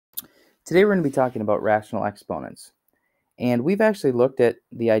Today we're going to be talking about rational exponents. And we've actually looked at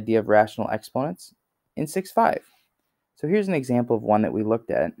the idea of rational exponents in 6.5. So here's an example of one that we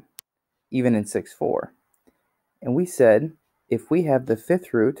looked at, even in 6.4. And we said, if we have the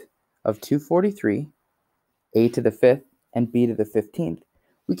fifth root of 243, a to the fifth and b to the 15th,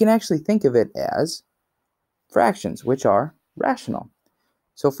 we can actually think of it as fractions, which are rational.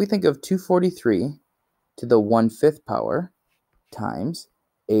 So if we think of 243 to the 1/5 power times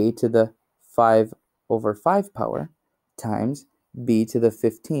a to the 5/5 power times b to the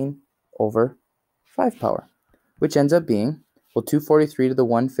 15/5 power, which ends up being, well, 243 to the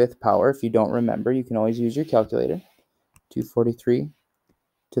 1/5 power. If you don't remember, you can always use your calculator. 243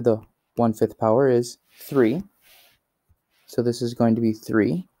 to the 1/5 power is 3. So this is going to be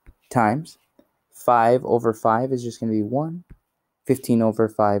 3 times 5/5 is just going to be 1.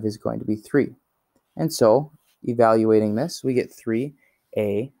 15/5 is going to be 3. And so, evaluating this, we get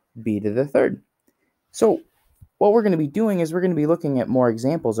 3ab to the third. So, what we're going to be doing is we're going to be looking at more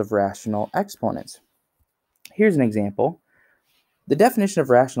examples of rational exponents. Here's an example. The definition of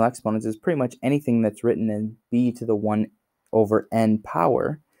rational exponents is pretty much anything that's written in b to the 1/n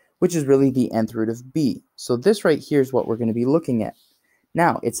power, which is really the nth root of b. So this right here is what we're going to be looking at.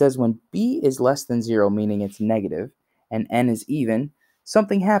 Now, it says when b is less than 0, meaning it's negative, and n is even,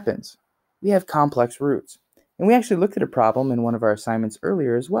 something happens. We have complex roots. And we actually looked at a problem in one of our assignments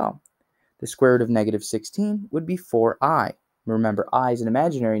earlier as well. The square root of -16 would be 4i. Remember, I is an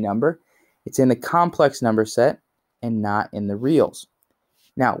imaginary number. It's in the complex number set and not in the reals.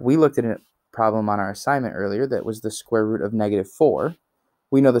 Now, we looked at a problem on our assignment earlier that was the square root of -4.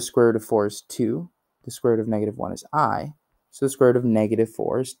 We know the square root of 4 is 2. The square root of -1 is I. So the square root of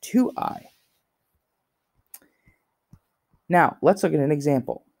 -4 is 2i. Now, let's look at an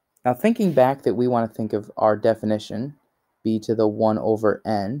example. Now, thinking back that we want to think of our definition, b to the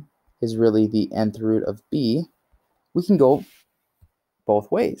 1/n is really the nth root of b, we can go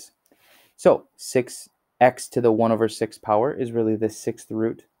both ways. So 6x to the 1/6 power is really the sixth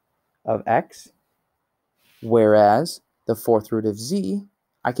root of x, whereas the fourth root of z,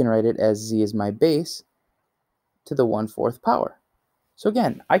 I can write it as z is my base to the 1/4 power. So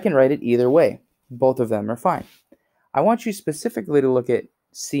again, I can write it either way. Both of them are fine. I want you specifically to look at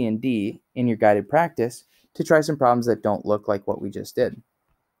C and D in your guided practice to try some problems that don't look like what we just did.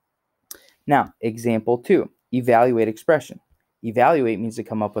 Now, example 2, evaluate expression. Evaluate means to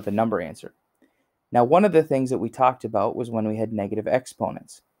come up with a number answer. Now, one of the things that we talked about was when we had negative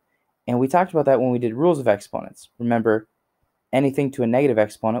exponents. And we talked about that when we did rules of exponents. Remember, anything to a negative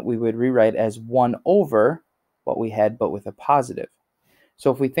exponent we would rewrite as 1 over what we had, but with a positive. So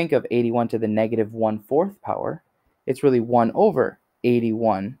if we think of 81 to the -1/4 power, it's really 1 over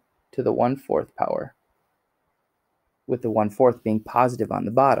 81 to the 1/4 power, with the 1/4 being positive on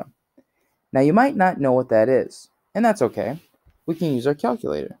the bottom. Now, you might not know what that is, and that's okay. We can use our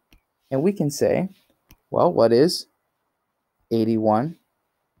calculator, and we can say, well, what is 81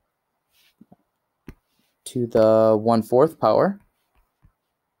 to the 1/4 power?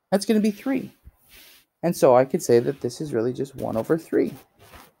 That's going to be 3. And so I could say that this is really just 1 over 3.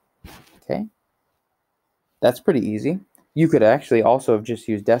 Okay? That's pretty easy. You could actually also have just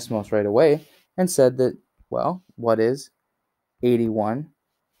used decimals right away and said that, well, what is 81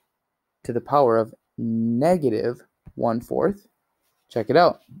 to the power of -1/4? Check it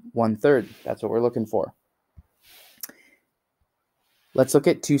out, 1/3. That's what we're looking for. Let's look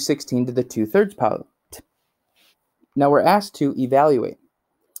at 216 to the 2/3 power. Now we're asked to evaluate.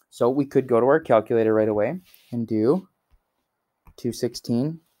 So we could go to our calculator right away and do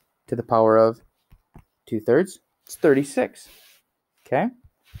 216 to the power of 2/3. It's 36. Okay?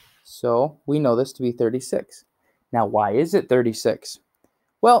 So we know this to be 36. Now, why is it 36?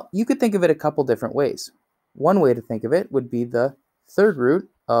 Well, you could think of it a couple different ways. One way to think of it would be the third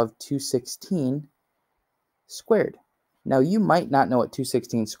root of 216 squared. Now, you might not know what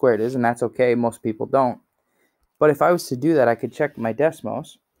 216 squared is, and that's okay. Most people don't. But if I was to do that, I could check my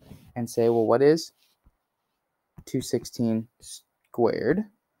decimals and say, well, what is 216 squared?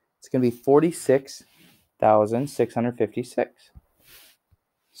 It's going to be 46,656.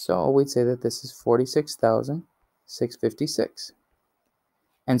 So we'd say that this is 46,656.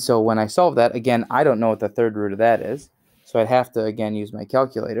 And so when I solve that, again, I don't know what the third root of that is. So I'd have to, again, use my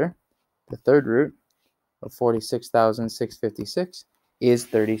calculator. The third root of 46,656 is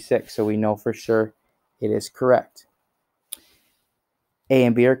 36. So we know for sure it is correct. A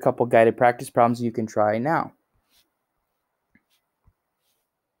and B are a couple guided practice problems you can try now.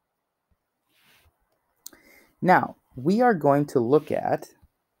 Now, we are going to look at,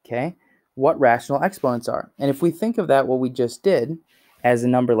 what rational exponents are. And if we think of that, what we just did, as a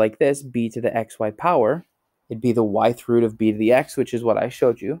number like this, b to the xy power, it'd be the y-th root of b to the x, which is what I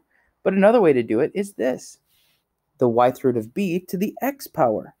showed you. But another way to do it is this, the y-th root of b to the x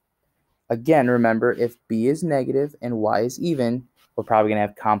power. Again, remember, if b is negative and y is even, we're probably going to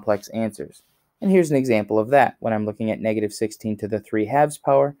have complex answers. And here's an example of that. When I'm looking at negative 16 to the 3/2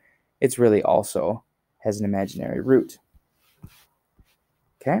 power, it's really also has an imaginary root.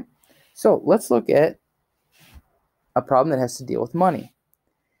 Okay, so let's look at a problem that has to deal with money.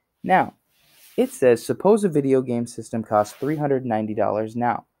 Now, it says, suppose a video game system costs $390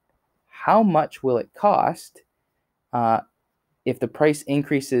 now. How much will it cost if the price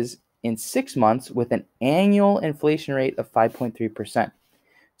increases in 6 months with an annual inflation rate of 5.3%?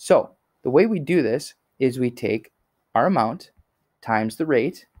 So the way we do this is we take our amount times the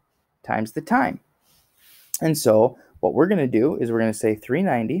rate times the time. And so what we're going to do is we're going to say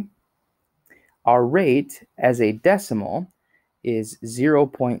 390. Our rate as a decimal is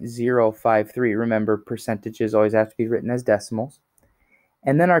 0.053. Remember, percentages always have to be written as decimals.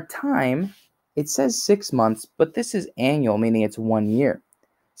 And then our time, it says 6 months, but this is annual, meaning it's 1 year.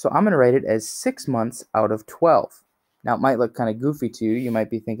 So I'm going to write it as 6 months out of 12. Now, it might look kind of goofy to you. You might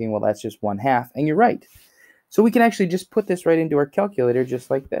be thinking, well, that's just 1/2, and you're right. So we can actually just put this right into our calculator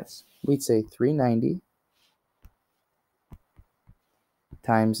just like this. We'd say 390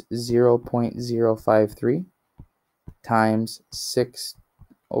 times 0.053 times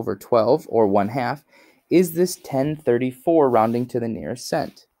 6/12, or 1/2, is this 1034 rounding to the nearest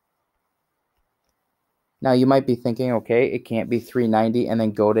cent. Now you might be thinking, okay, it can't be 390 and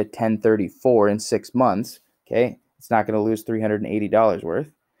then go to 1034 in 6 months. Okay, it's not going to lose $380 worth,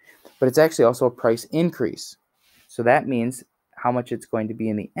 but it's actually also a price increase. So that means how much it's going to be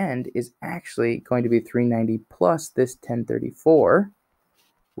in the end is actually going to be 390 plus this 1034,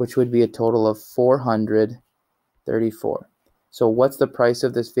 which would be a total of 434. So what's the price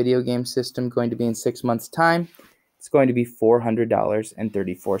of this video game system going to be in 6 months' time? It's going to be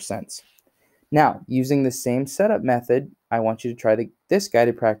 $400.34. Now, using the same setup method, I want you to try this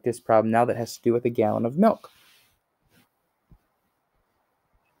guided practice problem now that has to do with a gallon of milk.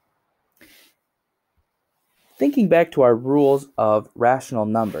 Thinking back to our rules of rational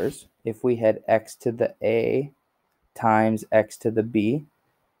numbers, if we had x to the a times x to the b,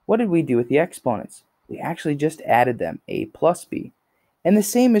 what did we do with the exponents? We actually just added them, a plus b. And the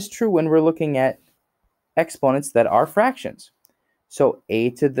same is true when we're looking at exponents that are fractions. So a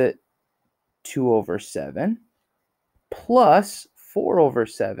to the 2/7 plus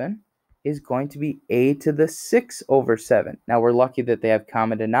 4/7 is going to be a to the 6/7. Now, we're lucky that they have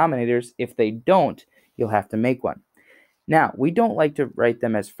common denominators. If they don't, you'll have to make one. Now, we don't like to write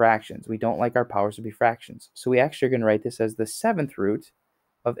them as fractions. We don't like our powers to be fractions. So we actually are going to write this as the 7th root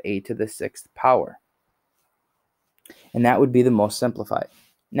of a to the 6th power. And that would be the most simplified.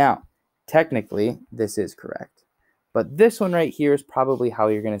 Now, technically, this is correct. But this one right here is probably how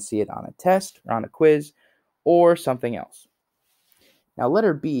you're going to see it on a test or on a quiz or something else. Now,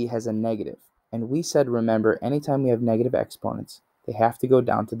 letter B has a negative. And we said, remember, anytime we have negative exponents, they have to go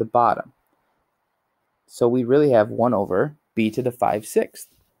down to the bottom. So we really have 1 over b to the 5/6,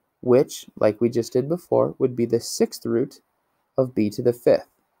 which, like we just did before, would be the 6th root of b to the 5th.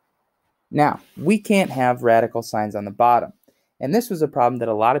 Now, we can't have radical signs on the bottom. And this was a problem that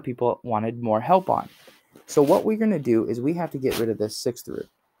a lot of people wanted more help on. So what we're going to do is we have to get rid of this 6th root.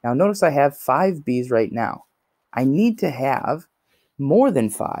 Now, notice I have 5 b's right now. I need to have more than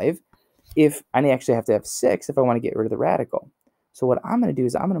 5 if I actually have to have 6 if I want to get rid of the radical. So what I'm going to do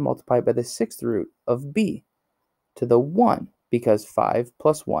is I'm going to multiply by the 6th root of b to the 1, because 5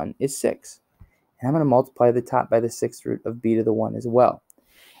 plus 1 is 6. And I'm going to multiply the top by the 6th root of b to the 1 as well.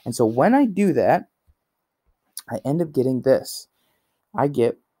 And so when I do that, I end up getting this. I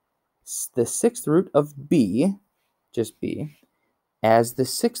get the 6th root of b, just b, as the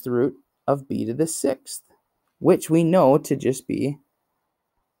 6th root of b to the 6th, which we know to just be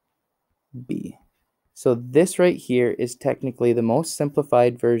b. So this right here is technically the most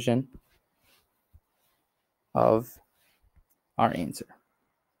simplified version of our answer.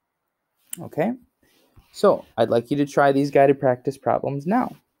 Okay? So I'd like you to try these guided practice problems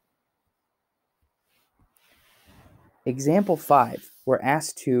now. Example 5, we're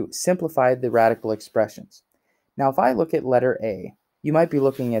asked to simplify the radical expressions. Now, if I look at letter A, you might be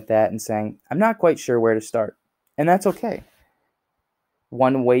looking at that and saying, I'm not quite sure where to start. And that's okay.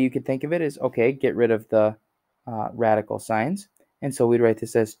 One way you could think of it is, okay, get rid of the radical signs. And so we'd write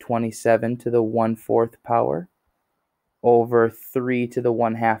this as 27 to the 1/4 power over 3 to the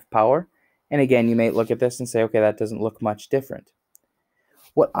 1/2 power. And again, you may look at this and say, okay, that doesn't look much different.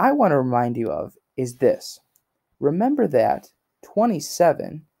 What I want to remind you of is this. Remember that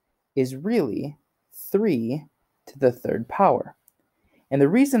 27 is really 3 to the third power. And the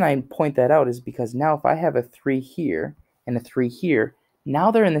reason I point that out is because now if I have a 3 here and a 3 here,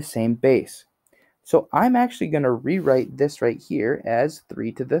 now they're in the same base. So I'm actually going to rewrite this right here as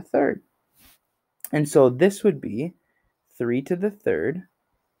 3 to the third. And so this would be 3 to the third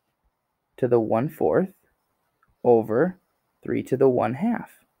to the 1/4 over 3 to the 1/2.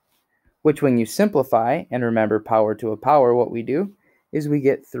 Which when you simplify and remember power to a power, what we do is we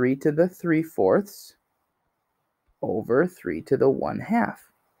get 3 to the 3/4 over 3 to the 1/2.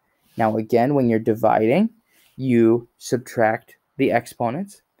 Now again, when you're dividing, you subtract the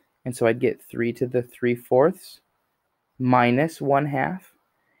exponents. And so I'd get 3 to the 3/4 minus 1/2.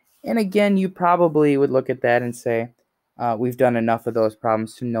 And again, you probably would look at that and say, we've done enough of those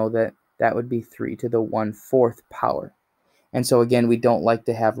problems to know that that would be 3 to the 1/4 power. And so again, we don't like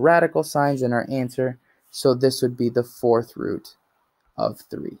to have radical signs in our answer, so this would be the 4th root of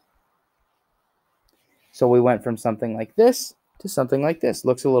 3. So we went from something like this to something like this.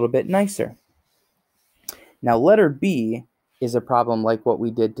 Looks a little bit nicer. Now letter B is a problem like what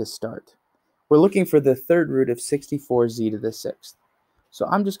we did to start. We're looking for the 3rd root of 64z to the 6th. So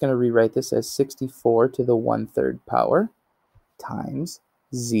I'm just going to rewrite this as 64 to the 1/3 power times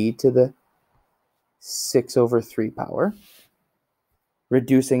z to the 6 over 3 power.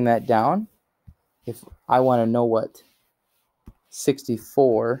 Reducing that down, if I want to know what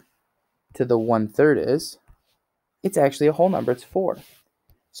 64 to the 1/3 is, it's actually a whole number, it's 4.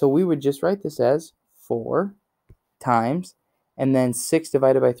 So we would just write this as 4 times, and then 6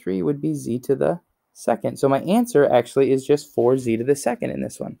 divided by 3 would be z to the 2nd. So my answer actually is just 4z to the 2nd in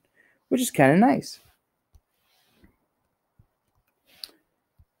this one, which is kind of nice.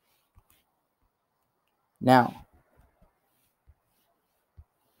 Now,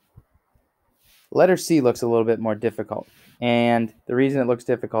 letter C looks a little bit more difficult. And the reason it looks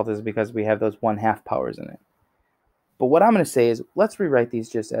difficult is because we have those 1/2 powers in it. But what I'm going to say is, let's rewrite these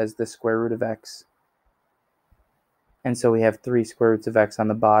just as the square root of x. And so we have 3 square roots of x on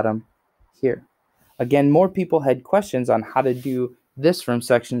the bottom here. Again, more people had questions on how to do this from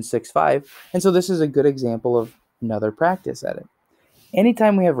section 6.5. And so this is a good example of another practice at it.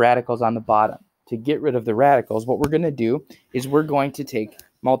 Anytime we have radicals on the bottom, to get rid of the radicals, what we're going to do is we're going to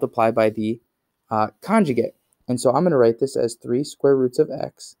multiply by the conjugate. And so I'm going to write this as 3 square roots of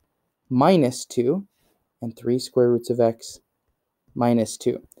x minus 2 and 3 square roots of x minus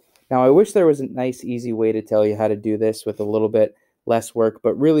 2. Now, I wish there was a nice, easy way to tell you how to do this with a little bit less work,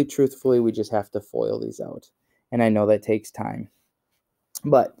 but really, truthfully, we just have to FOIL these out. And I know that takes time.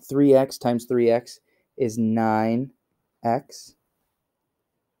 But 3x times 3x is 9x.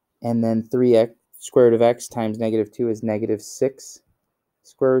 And then 3x square root of x times negative 2 is negative 6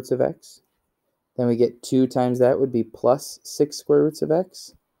 square roots of x. Then we get 2 times that would be plus 6 square roots of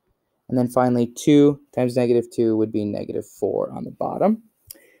x. And then finally, 2 times negative 2 would be negative 4 on the bottom.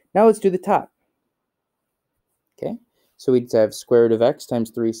 Now let's do the top. Okay, so we'd have square root of x times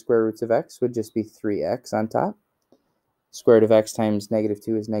 3 square roots of x would just be 3x on top. Square root of x times negative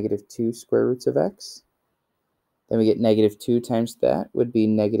 2 is negative 2 square roots of x. Then we get negative 2 times that would be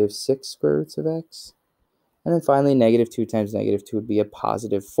negative 6 square roots of x. And then finally, negative 2 times negative 2 would be a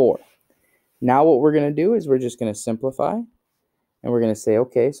positive 4. Now what we're going to do is we're just going to simplify. And we're going to say,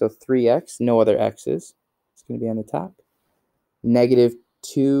 okay, so 3x, no other x's. It's going to be on the top. Negative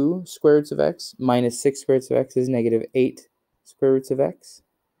 2 square roots of x minus 6 square roots of x is negative 8 square roots of x.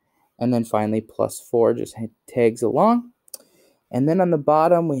 And then finally, plus 4 just tags along. And then on the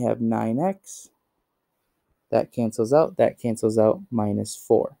bottom, we have 9x. That cancels out, minus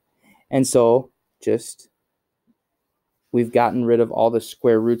 4. And so we've gotten rid of all the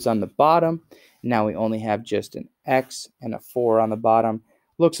square roots on the bottom. Now we only have just an x and a 4 on the bottom.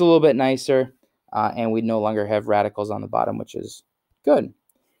 Looks a little bit nicer, and we no longer have radicals on the bottom, which is good.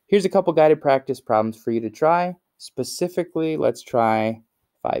 Here's a couple guided practice problems for you to try. Specifically, let's try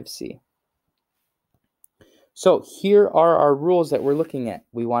 5C. So here are our rules that we're looking at.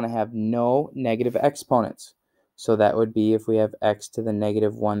 We want to have no negative exponents. So that would be if we have x to the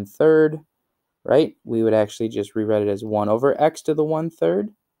negative 1/3, right? We would actually just rewrite it as 1 over x to the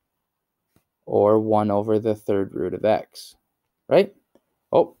 1/3 or 1 over the 3rd root of x, right?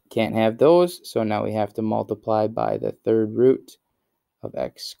 Oh, can't have those. So now we have to multiply by the 3rd root of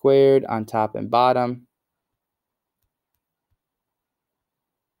x squared on top and bottom.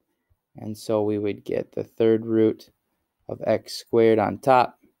 And so we would get the 3rd root of x squared on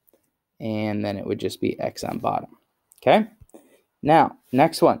top, and then it would just be x on bottom. Okay? Now,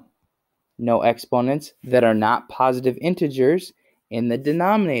 next one. No exponents that are not positive integers in the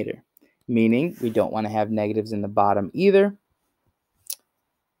denominator, meaning we don't want to have negatives in the bottom either.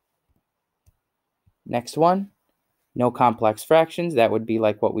 Next one, no complex fractions. That would be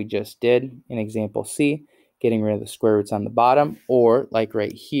like what we just did in example C, getting rid of the square roots on the bottom, or like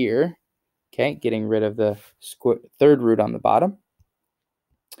right here, okay, getting rid of the third root on the bottom.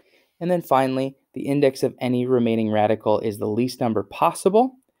 And then finally, the index of any remaining radical is the least number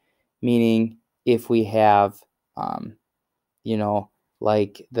possible, meaning if we have,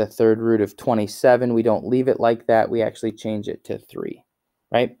 like the third root of 27, we don't leave it like that. We actually change it to 3,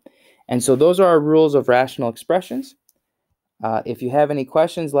 right? And so those are our rules of rational expressions. If you have any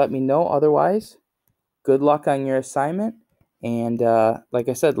questions, let me know. Otherwise, good luck on your assignment. And like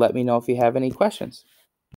I said, let me know if you have any questions.